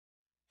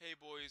Hey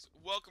boys,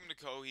 welcome to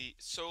Kohi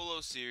solo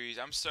series.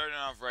 I'm starting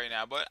off right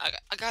now, but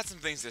I got some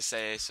things to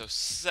say, so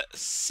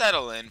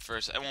settle in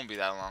first. It won't be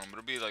that long, but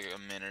it'll be like a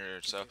minute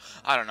or so.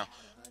 I don't know.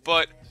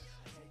 But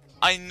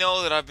I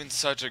know that I've been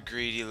such a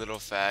greedy little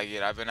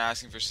faggot. I've been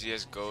asking for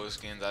CSGO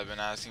skins. I've been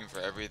asking for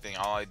everything.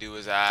 All I do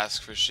is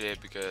ask for shit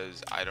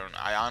because I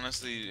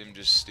honestly am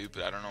just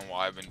stupid. I don't know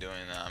why I've been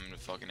doing that. I'm a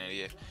fucking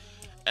idiot.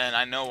 And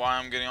I know why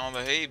I'm getting all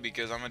the hate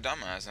because I'm a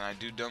dumbass and I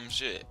do dumb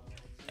shit.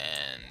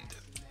 And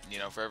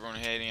for everyone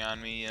hating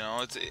on me,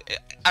 I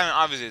mean,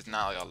 obviously it's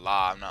not like a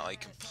lot. I'm not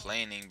like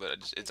complaining,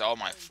 but it's all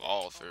my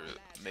fault for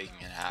making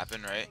it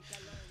happen, right?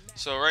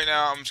 So right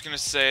now, I'm just gonna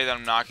say that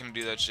I'm not gonna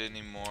do that shit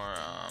anymore.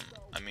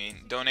 I mean,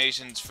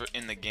 donations for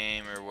in the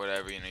game or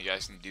whatever, you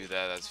guys can do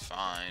that. That's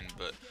fine,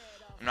 but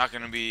I'm not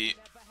gonna be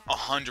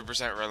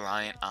 100%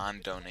 reliant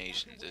on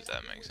donations, if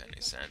that makes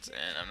any sense.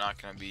 And I'm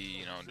not gonna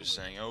be, just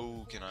saying,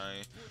 oh, can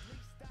I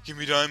give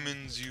me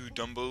diamonds, you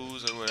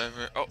dumbos, or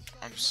whatever. Oh,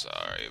 I'm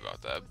sorry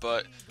about that,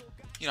 but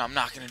I'm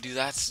not gonna do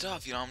that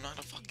stuff. I'm not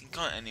a fucking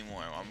cunt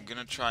anymore. I'm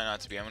gonna try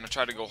not to be. I'm gonna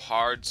try to go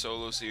hard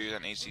solo series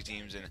on HC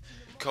teams and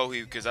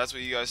Kohi because that's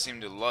what you guys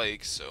seem to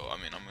like. So I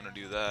mean, I'm gonna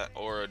do that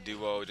or a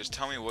duo. Just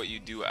tell me what you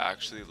do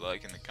actually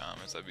like in the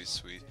comments. That'd be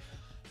sweet.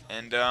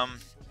 And yeah,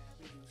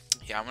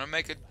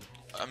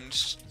 I'm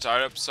just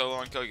start up solo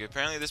on Kohi.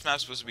 Apparently, this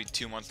map's supposed to be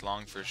 2 months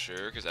long for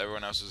sure because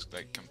everyone else was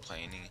like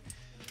complaining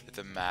that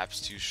the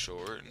map's too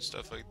short and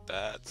stuff like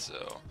that.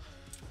 So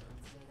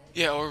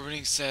yeah,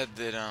 Orbiting said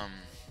that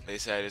they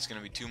said it's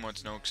gonna be 2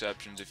 months, no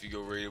exceptions, if you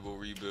go raidable,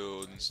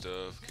 rebuild and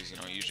stuff. Because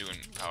usually when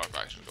power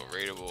factions go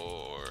raidable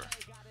or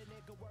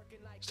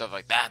stuff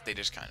like that, they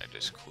just kind of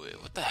just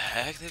quit. What the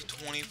heck? They have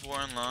 24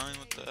 online.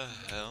 What the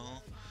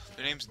hell?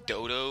 Their name's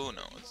Dodo.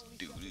 No, it's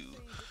Doodoo.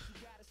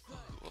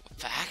 What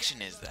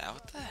faction is that?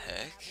 What the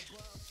heck?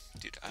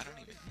 Dude, I don't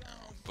even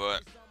know.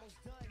 But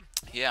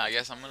yeah, I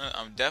guess I'm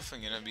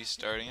definitely gonna be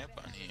starting up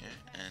on here.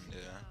 And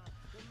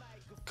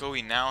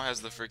Kohi now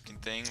has the freaking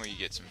thing where you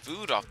get some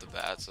food off the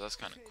bat, so that's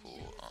kind of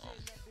cool.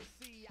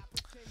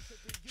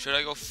 Should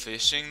I go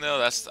fishing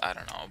though? I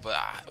don't know.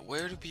 But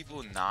where do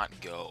people not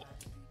go?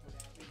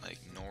 Like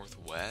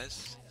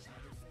northwest,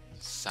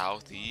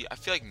 southeast. I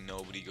feel like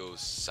nobody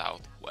goes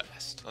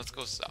southwest. Let's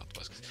go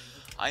southwest. 'Cause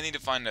I need to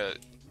find a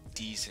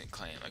decent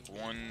claim, like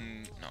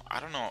one. No, I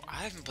don't know.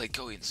 I haven't played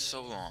Kohi in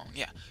so long.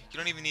 Yeah, you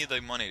don't even need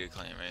like money to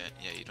claim it.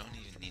 Yeah, you don't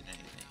even need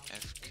anything.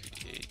 F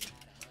create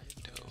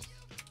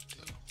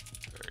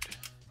bird.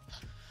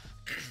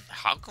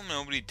 How come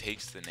nobody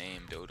takes the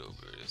name Dodo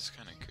Bird? It's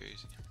kind of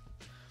crazy.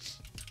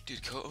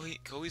 Dude,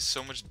 Kohi's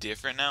so much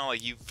different now.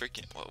 Like you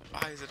freaking. Well,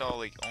 why is it all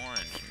like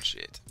orange and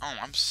shit? Oh,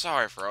 I'm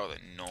sorry for all the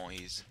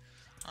noise.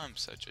 I'm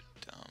such a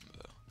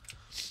dumbo.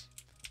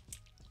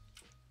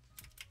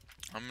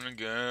 I'm gonna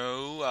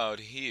go out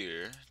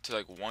here to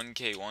like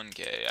 1K,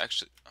 1K.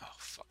 Actually, oh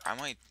fuck, I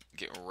might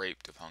get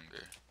raped of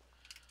hunger.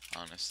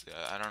 Honestly,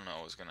 I don't know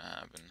what's gonna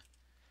happen.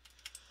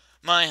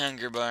 My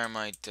hunger bar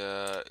might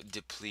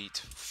deplete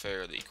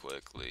fairly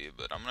quickly,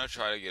 but I'm gonna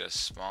try to get a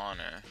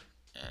spawner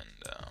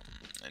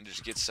and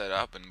just get set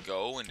up and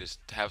go and just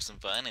have some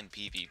fun in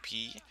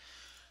PvP.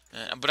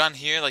 But on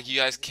here, like you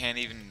guys can't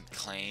even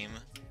claim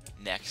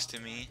next to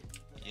me,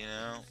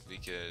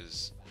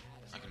 because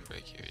I can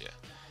break here, yeah.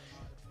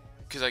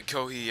 Because like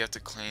Kohi, you have to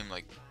claim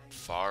like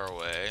far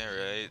away,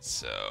 right?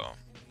 So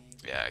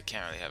yeah, I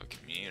can't really have a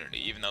community.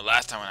 Even though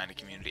last time when I had a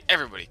community,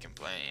 everybody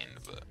complained,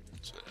 but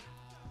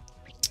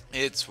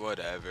it's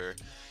whatever.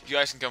 You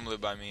guys can come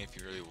live by me if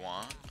you really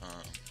want.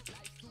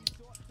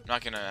 I'm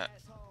not gonna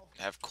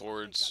have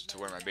cords to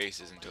where my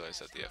base is until I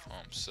set the F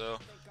home, so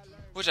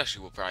which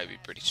actually will probably be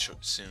pretty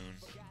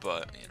soon,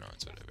 but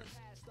it's whatever.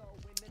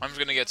 I'm just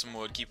gonna get some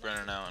wood, keep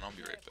running out, and I'll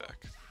be right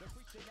back.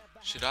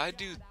 Should I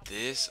do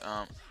this?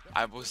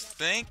 I was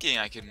thinking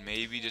I could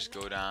maybe just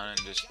go down and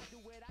just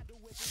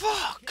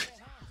fuck.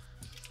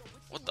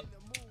 What the?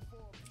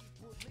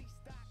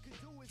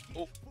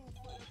 Oh.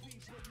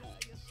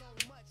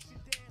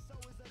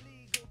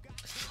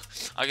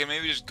 I can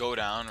maybe just go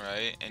down,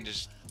 right, and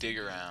just dig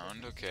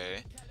around,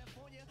 okay.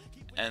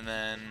 And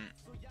then,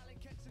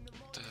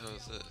 what the hell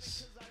is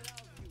this?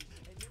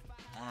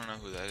 I don't know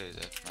who that is.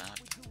 F map.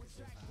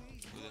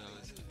 Who the hell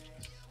is it?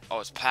 Oh,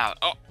 it's Pal.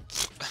 Oh.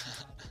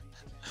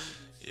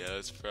 Yeah,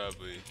 that's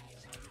probably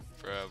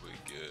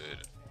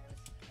good.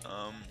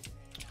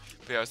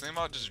 But yeah, I was thinking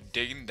about just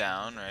digging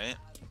down, right,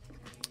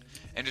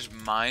 and just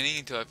mining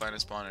until I find a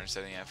spawner and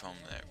setting F home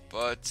there.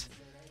 But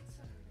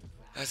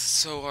that's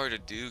so hard to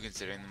do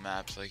considering the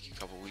map's like a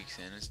couple weeks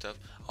in and stuff.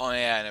 Oh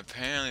yeah, and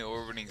apparently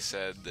Orbiting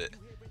said that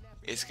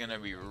it's gonna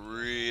be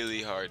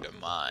really hard to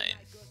mine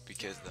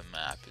because the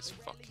map is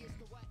fucking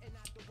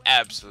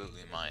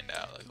absolutely mined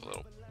out like a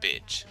little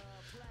bitch.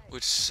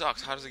 Which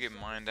sucks. How does it get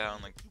mined out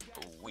in like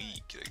a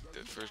week? Like the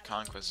first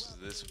conquest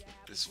is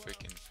this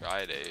freaking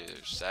Friday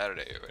or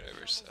Saturday or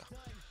whatever, so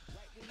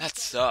that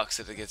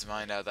sucks if it gets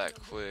mined out that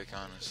quick,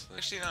 honestly.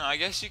 Actually, no, I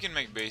guess you can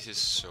make bases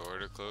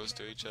sort of close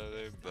to each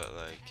other, but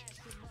like,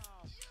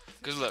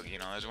 cause look,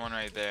 there's one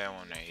right there and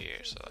one right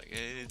here, so like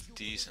it's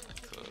decently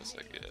close,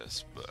 I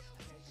guess. But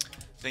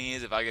Thing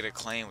is, if I get a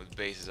claim with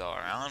bases all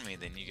around me,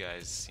 then you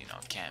guys, you know,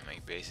 can't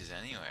make bases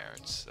anywhere.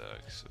 It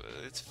sucks, but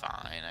it's fine,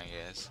 I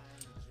guess.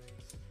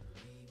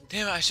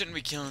 Damn it, I shouldn't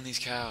be killing these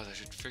cows. I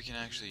should freaking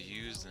actually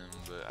use them,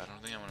 but I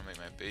don't think I'm gonna make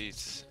my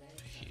base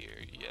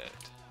here yet.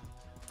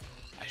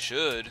 I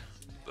should,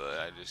 but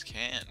I just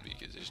can't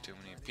because there's too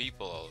many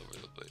people all over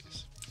the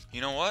place.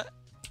 You know what?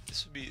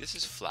 This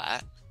is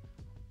flat.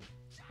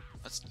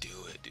 Let's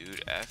do it,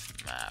 dude. F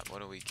map.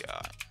 What do we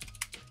got?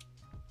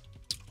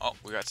 Oh,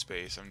 we got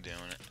space. I'm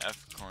doing it.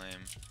 F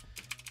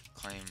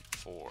claim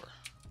 4.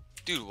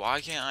 Dude,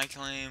 why can't I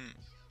claim?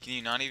 Can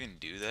you not even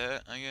do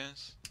that? I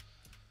guess.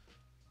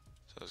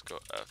 So let's go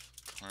F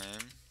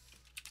claim.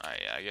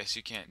 Alright, yeah, I guess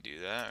you can't do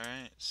that,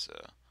 right? So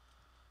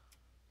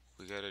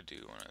we gotta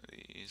do one of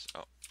these.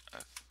 Oh,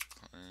 F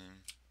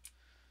claim,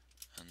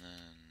 and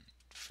then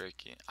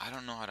freaking. I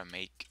don't know how to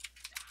make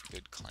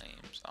good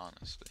claims,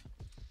 honestly.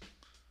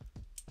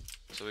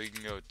 So we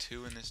can go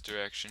 2 in this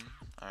direction.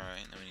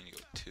 Alright, and then we need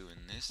to go 2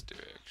 in this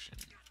direction.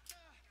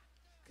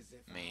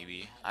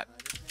 Maybe.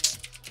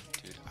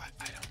 Dude,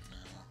 I don't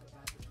know.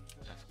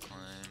 F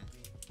claim.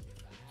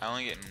 I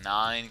only get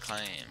 9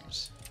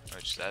 claims,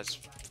 which that's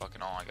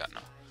fucking all I got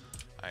now.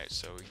 Alright,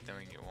 so then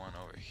we get one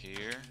over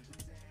here,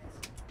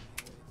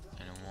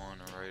 and one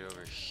right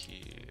over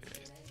here,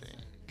 I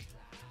think.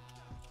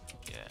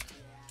 Yeah.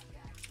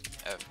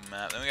 F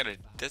map. Then we got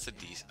that's a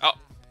decent. Oh!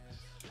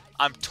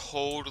 I'm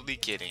totally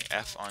kidding.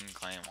 F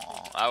unclaim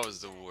all. That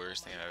was the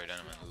worst thing I've ever done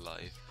in my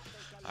life.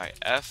 Alright,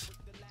 F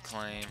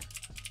claim.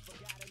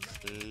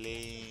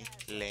 Claim.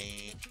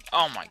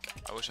 Oh my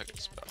god. I wish I could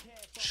spell.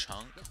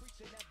 Chunk.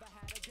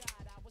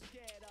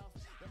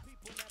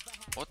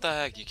 What the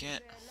heck? You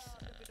can't.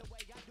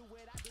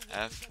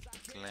 F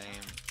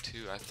claim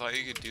 2. I thought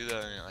you could do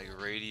that in like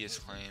radius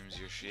claims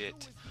your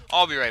shit.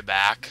 I'll be right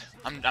back.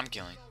 I'm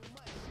killing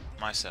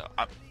myself.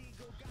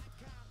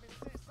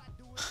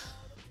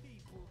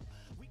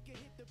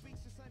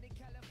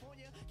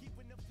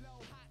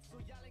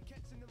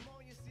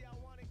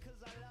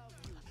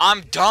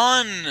 I'm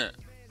done.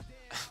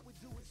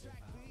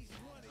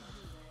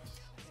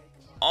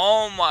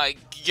 Oh my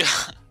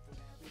god.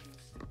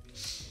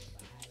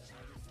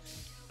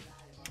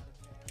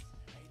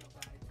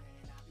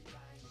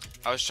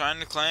 I was trying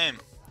to claim,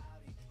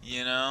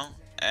 you know,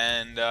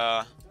 and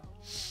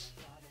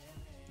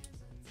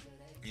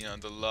you know,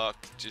 the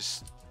luck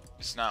just,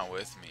 it's not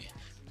with me.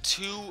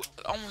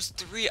 Almost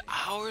 3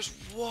 hours?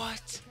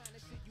 What?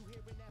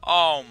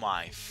 Oh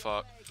my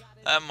fuck.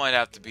 That might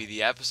have to be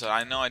the episode.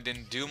 I know I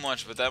didn't do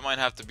much, but that might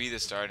have to be the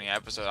starting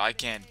episode. I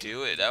can't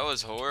do it. That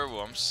was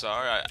horrible. I'm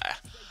sorry.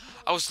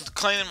 I was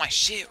claiming my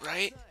shit,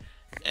 right?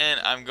 And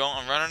I'm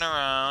running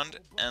around,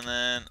 and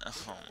then,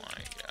 oh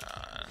my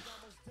god.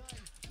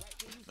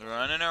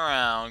 Running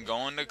around,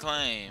 going to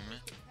claim.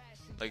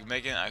 Like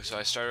so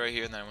I started right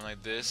here, and then I went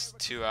like this,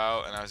 2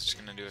 out, and I was just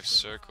gonna do a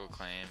circle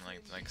claim,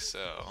 like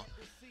so.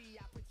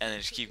 And then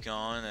just keep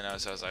going, and then I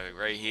was like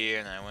right here,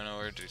 and then I went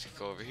over to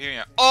go over here,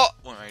 and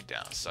went right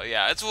down. So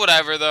yeah, it's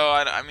whatever though.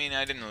 I mean,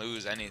 I didn't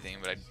lose anything,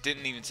 but I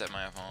didn't even set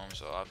my home,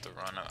 so I'll have to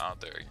run out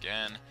there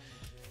again.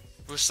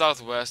 It was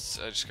southwest,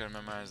 I just gotta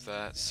memorize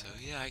that. So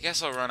yeah, I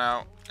guess I'll run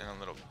out in a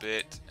little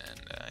bit, and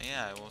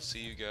yeah, we'll see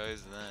you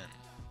guys then.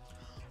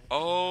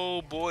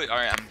 Oh boy,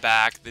 alright, I'm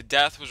back. The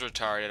death was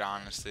retarded,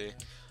 honestly.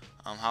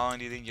 How long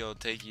do you think it'll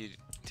take you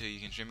till you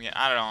can stream again?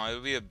 I don't know,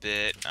 it'll be a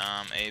bit.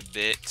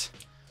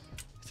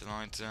 It's a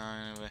long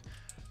time. Anyway.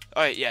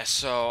 Alright, yeah,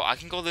 so I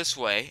can go this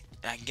way,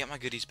 and I can get my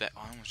goodies back.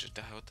 Oh, I almost just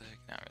died. What the heck?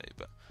 Not really,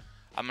 but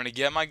I'm gonna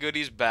get my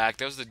goodies back.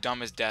 That was the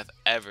dumbest death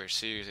ever.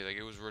 Seriously, like,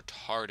 it was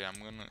retarded.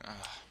 I'm gonna.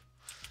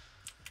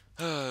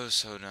 Oh,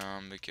 so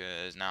dumb,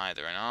 because now I have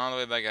to run all the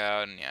way back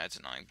out, and yeah, it's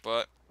annoying.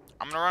 But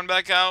I'm gonna run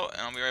back out,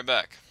 and I'll be right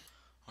back.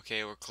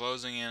 Okay, we're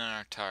closing in on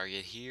our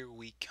target. Here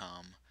we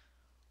come.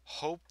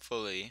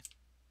 Hopefully,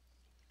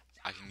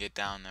 I can get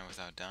down there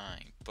without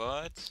dying,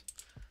 but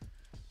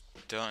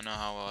don't know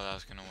how well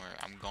that's gonna work.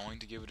 I'm going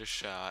to give it a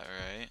shot,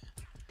 right?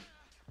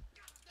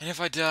 And if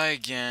I die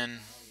again,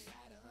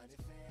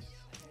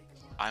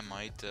 I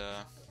might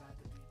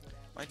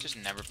just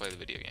never play the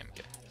video game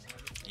again.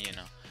 You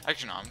know.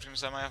 Actually, no. I'm just gonna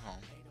set my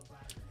home.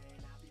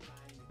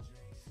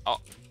 Oh,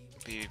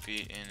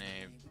 PvP in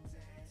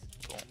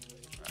a boom.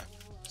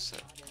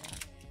 Set home.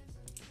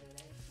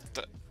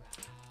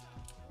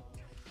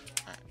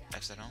 Alright, I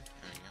set home.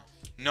 There we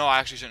go. No, I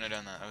actually shouldn't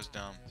have done that. That was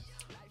dumb.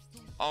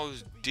 Oh, it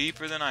was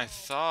deeper than I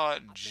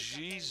thought.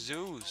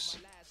 Jesus.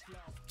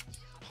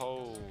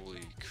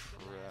 Holy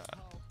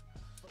crap.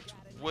 It's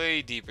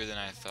way deeper than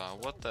I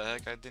thought. What the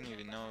heck? I didn't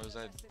even know it was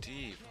that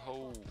deep.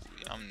 Holy,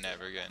 I'm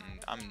never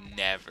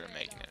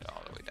making it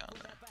all the way down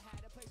there.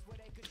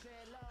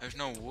 There's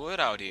no wood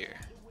out here.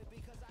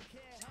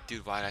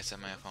 Dude, why did I set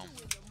my F home?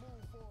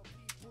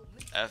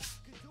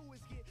 F.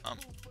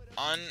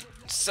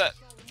 Unset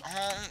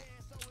home.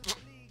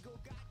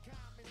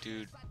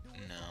 Dude,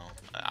 no.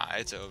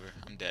 It's over.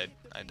 I'm dead.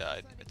 I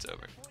died. It's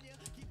over.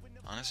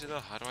 Honestly though,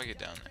 how do I get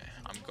down there?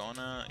 I'm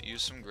gonna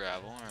use some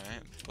gravel,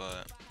 alright,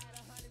 but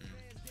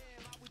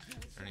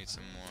I need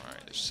some more.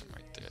 Alright, there's some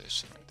right there. There's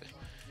some right there.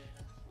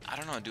 I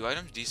don't know. Do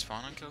items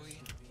despawn on Kohi?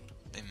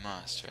 They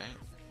must, right?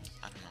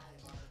 I don't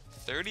know.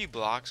 30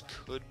 blocks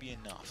could be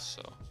enough,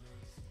 so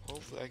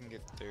hopefully I can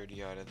get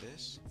 30 out of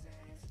this.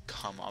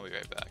 Come, I'll be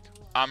right back.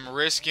 I'm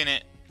risking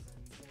it.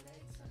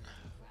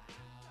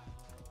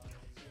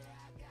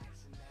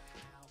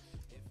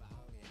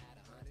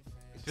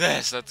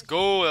 Yes, let's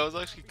go. That was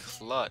actually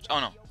clutch. Oh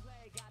no.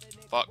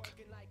 Fuck.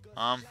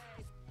 I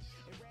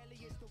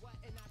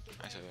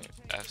said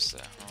F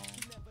set home.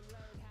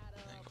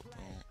 Then go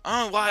boom.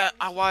 Oh,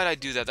 why did I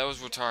do that? That was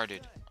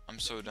retarded. I'm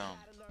so dumb.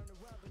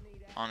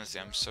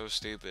 Honestly, I'm so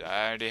stupid.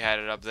 I already had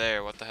it up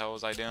there. What the hell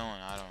was I doing?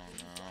 I don't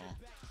know.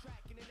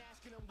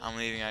 I'm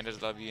leaving. I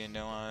just love you and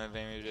don't want to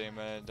pay me,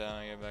 but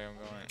down. Get back. I'm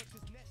going.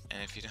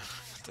 And if you don't,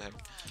 what the heck?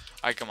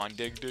 Alright, come on,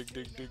 dig.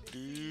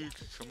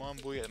 Come on,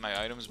 boy. My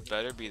items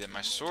better be that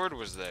my sword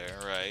was there,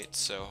 right?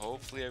 So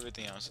hopefully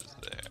everything else is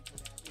there.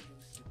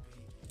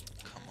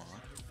 Come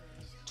on.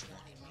 20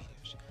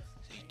 meters,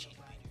 18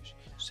 meters,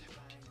 17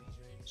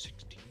 meters,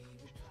 16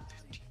 meters,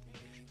 15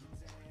 meters,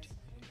 14 meters,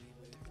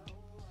 13,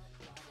 12,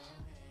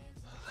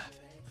 11,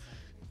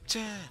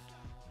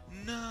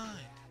 10, 9,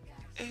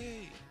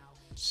 8,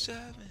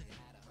 7,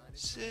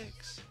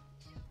 6,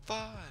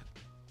 5,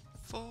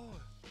 4,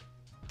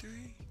 3,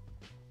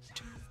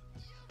 2,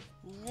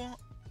 1.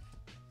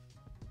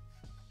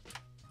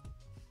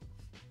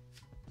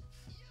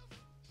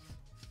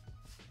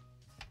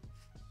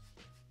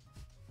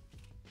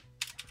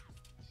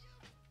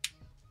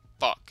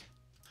 Fuck.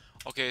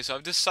 Okay, so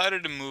I've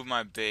decided to move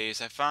my base.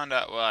 I found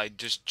out, well, I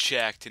just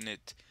checked, and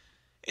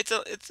it's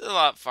a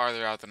lot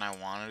farther out than I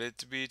wanted it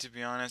to be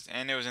honest.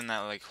 And it was in that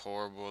like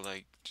horrible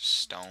like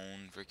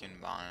stone freaking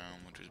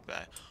biome, which was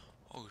bad.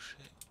 Oh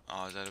shit.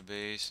 Oh, is that a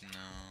base? No.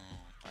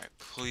 Alright,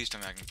 please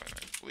tell me I can find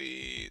it.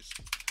 Please.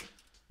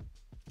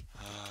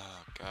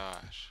 Oh,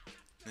 gosh.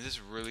 Is this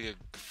really a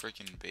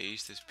freaking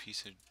base, this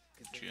piece of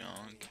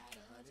junk?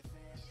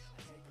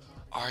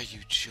 Are you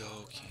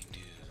joking,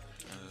 dude?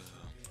 Oh,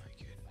 my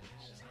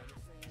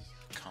goodness.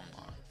 Come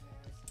on.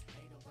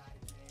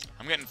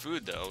 I'm getting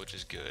food, though, which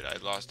is good. I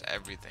lost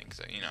everything,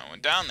 because, you know, I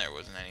went down there,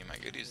 wasn't any of my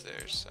goodies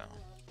there, so.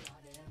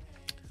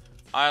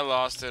 I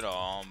lost it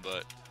all,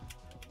 but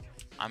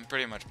I'm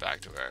pretty much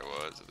back to where I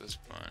was at this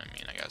point. I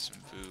mean, I got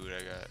some food,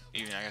 I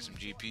got some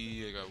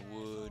GP, I got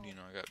wood, you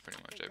know, I got pretty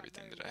much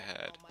everything that I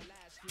had.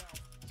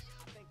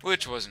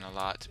 Which wasn't a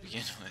lot to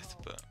begin with,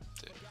 but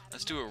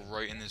let's do it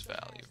right in this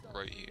valley,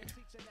 right here.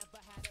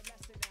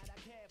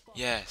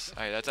 Yes,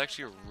 alright, that's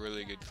actually a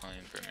really good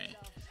claim for me.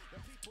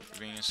 For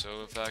being a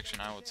solo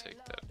faction, I will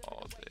take that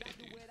all day,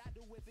 dude.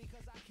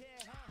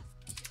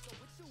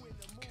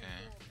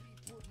 Okay.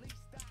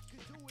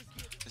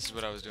 This is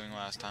what I was doing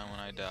last time when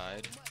I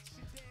died.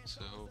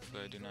 So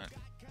hopefully I do not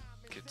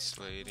get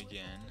slayed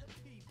again.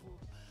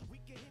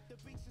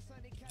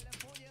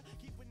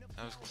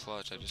 That was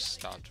clutch. I just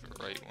stopped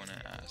right when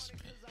it asked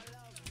me.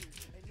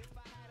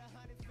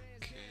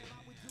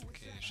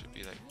 Okay, there should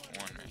be like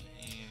one right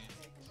here.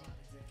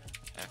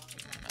 F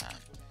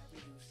map.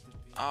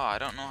 Oh, I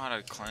don't know how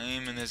to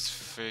claim in this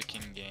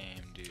freaking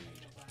game, dude.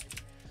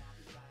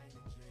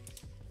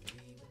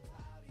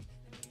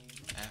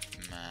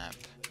 F map.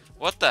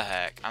 What the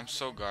heck? I'm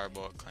so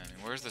garbled at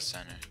claiming. Where's the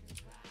center?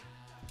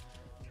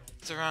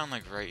 It's around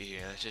like right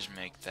here. Let's just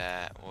make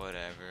that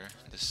whatever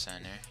the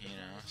center, you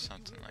know,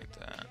 something like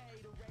that.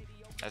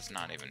 That's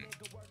not even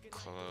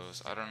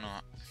close. I don't know.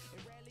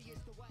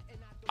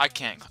 I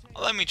can't.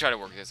 Let me try to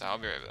work this out. I'll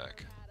be right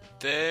back.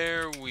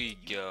 There we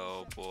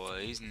go,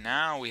 boys.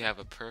 Now we have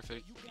a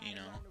perfect, you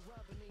know,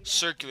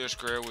 circular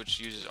square which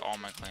uses all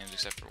my claims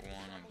except for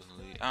one, I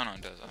believe. Oh no,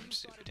 it does. I'm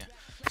stupid. Yeah.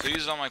 So it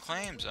uses all my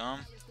claims. So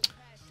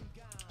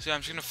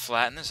I'm just gonna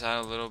flatten this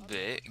out a little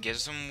bit, get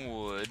some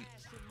wood,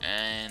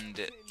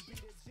 and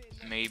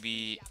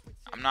maybe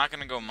I'm not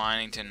gonna go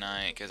mining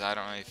tonight because I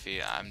don't really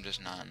feel, I'm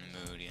just not in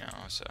the mood, you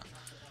know. So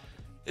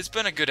it's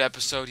been a good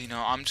episode, you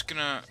know. I'm just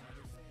gonna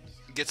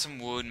get some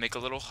wood, make a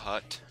little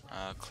hut,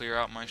 clear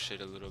out my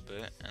shit a little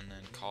bit, and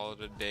then call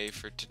it a day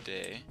for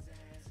today.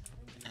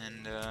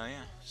 And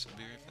yeah, so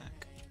be right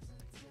back.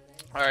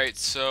 Alright,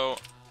 so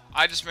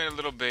I just made a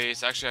little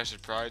base. Actually, I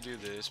should probably do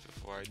this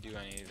before I do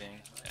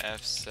anything.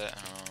 F set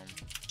home,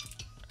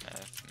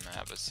 F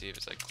map. Let's see if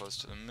it's like close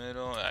to the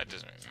middle. That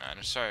doesn't really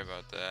matter. Sorry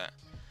about that.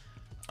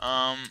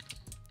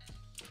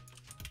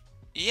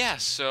 Yeah,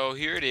 so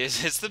here it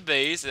is. It's the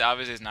base.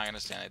 Obviously, it's not gonna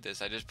stand like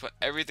this. I just put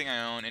everything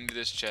I own into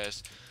this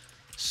chest,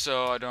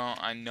 so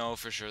I know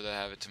for sure that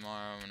I have it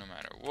tomorrow, no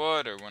matter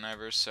what or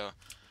whenever. So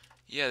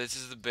yeah, this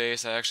is the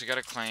base. I actually got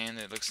a claim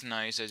that looks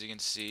nice, as you can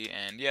see.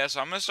 And yeah, so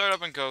I'm gonna start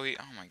up in Kohi.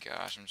 Oh my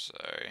gosh, I'm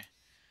sorry.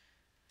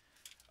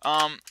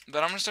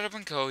 But I'm gonna start up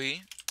in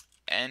Kohi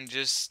and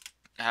just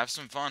have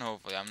some fun.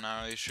 Hopefully, I'm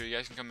not really sure. You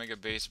guys can come make a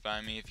base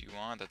by me if you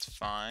want. That's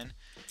fine.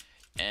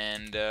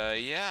 And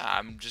yeah,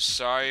 I'm just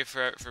sorry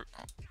for rip.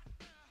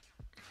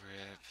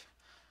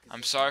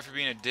 I'm sorry for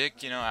being a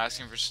dick, you know,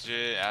 asking for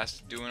shit,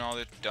 doing all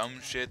this dumb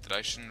shit that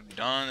I shouldn't have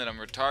done, that I'm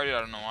retarded. I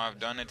don't know why I've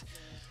done it.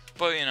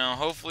 But, you know,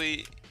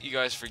 hopefully you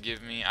guys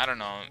forgive me. I don't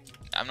know.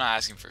 I'm not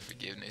asking for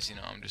forgiveness, you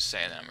know. I'm just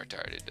saying that I'm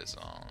retarded. That's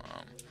all.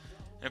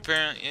 And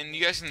apparently, and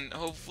you guys can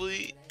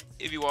hopefully,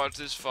 if you watch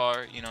this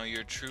far, you know,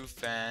 you're a true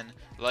fan.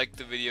 Like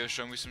the video,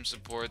 show me some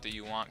support that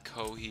you want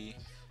Kohi.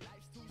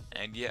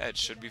 And yeah, it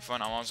should be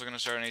fun. I'm also gonna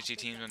start an HT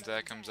teams when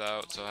that comes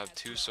out, so I'll have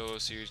 2 solo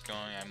series going.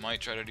 I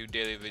might try to do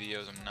daily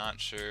videos. I'm not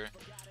sure,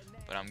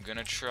 but I'm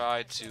gonna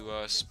try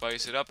to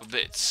spice it up a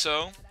bit.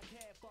 So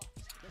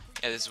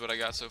yeah, this is what I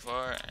got so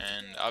far,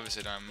 and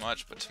obviously I don't have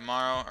much. But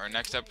tomorrow or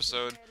next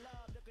episode,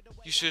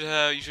 you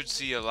should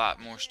see a lot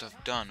more stuff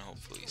done,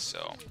 hopefully.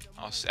 So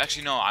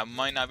actually no, I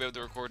might not be able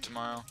to record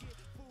tomorrow.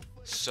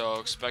 So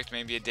expect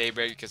maybe a day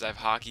break because I have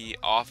hockey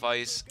off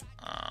ice.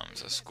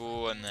 So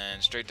school and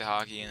then straight to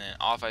hockey and then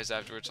off ice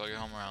afterwards. So I'll get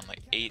home around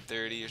like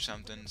 8:30 or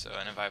something. So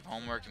and if I have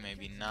homework,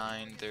 maybe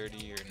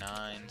 9:30 or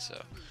 9.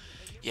 So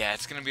yeah,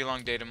 it's gonna be a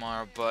long day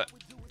tomorrow, but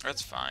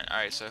that's fine. All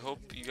right, so I hope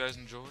you guys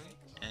enjoy.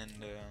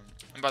 And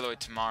by the way,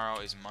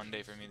 tomorrow is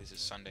Monday for me. This is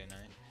Sunday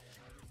night.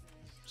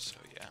 So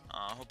yeah,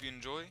 I hope you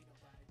enjoyed,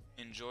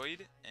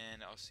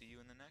 and I'll see you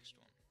in the next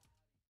one.